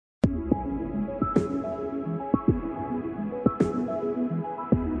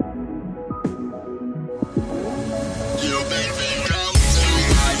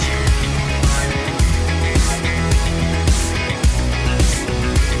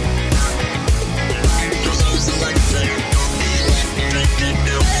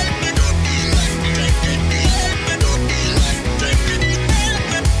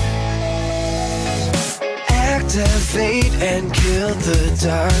feel the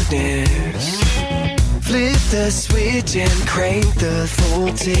darkness. Flip the switch and crank the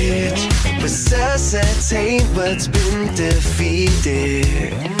voltage. Resuscitate what's been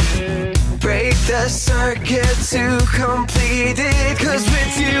defeated. Break the circuit to complete it. 'Cause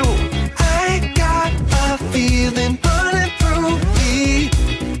with you, I got a feeling running through me.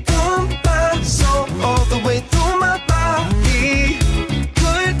 From my soul all the way through my body.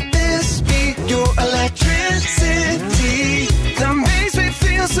 Could this be your electricity that makes me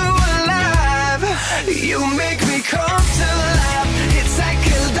feel so alive? You make me come to life. It's like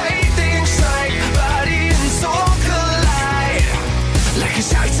a lightning strike, body and soul collide. Like a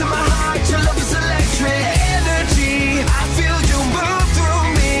shock to my heart, your love is electric energy. I feel you move through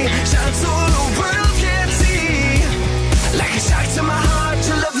me, shine so the world can see. Like a shock to my heart,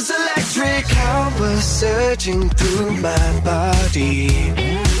 your love is electric. Power surging through my body,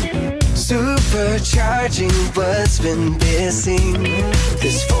 supercharging what's been missing.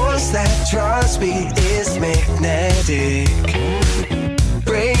 This force that draws me is magnetic,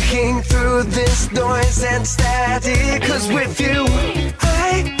 breaking through this noise and static. 'Cause with you, I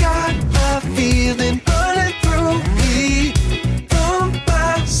got a feeling running through me. From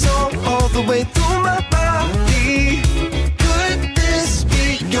my soul all the way through my body. Could this be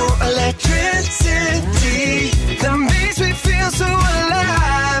your electricity that makes me feel so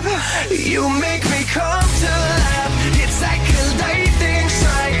alive? You make me come to life. It's like a lightning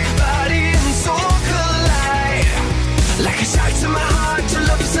strike, body and soul collide. Like a shock to my heart, your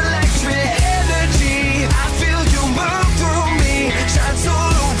love is electric energy. I feel you move through me, shine so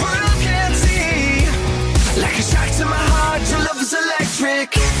the world can see. Like a shock to my heart, your love is electric.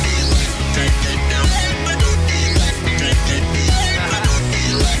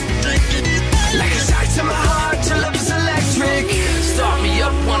 Like a shock to my heart, your love is electric. Start me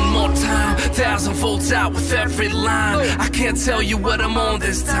up one more time, 1,000 volts out with every line. I can't tell you what I'm on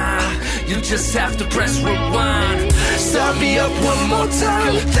this time, you just have to press rewind. Start me up one more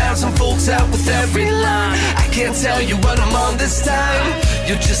time, 1,000 volts out with every line. I can't tell you what I'm on this time,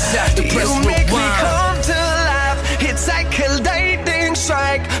 you just have to press rewind. You make me come to life. It's like a lightning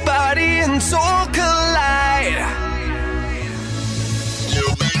strike, body and soul collide. You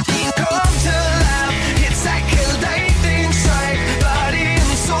make me come to life. It's like a lightning strike, body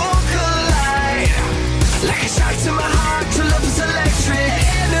and soul collide. Like a shock to my heart, your love is electric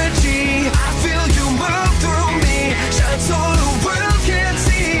energy. I feel you move through me, shine so the world can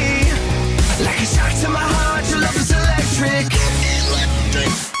see. Like a shock to my heart, your love is electric.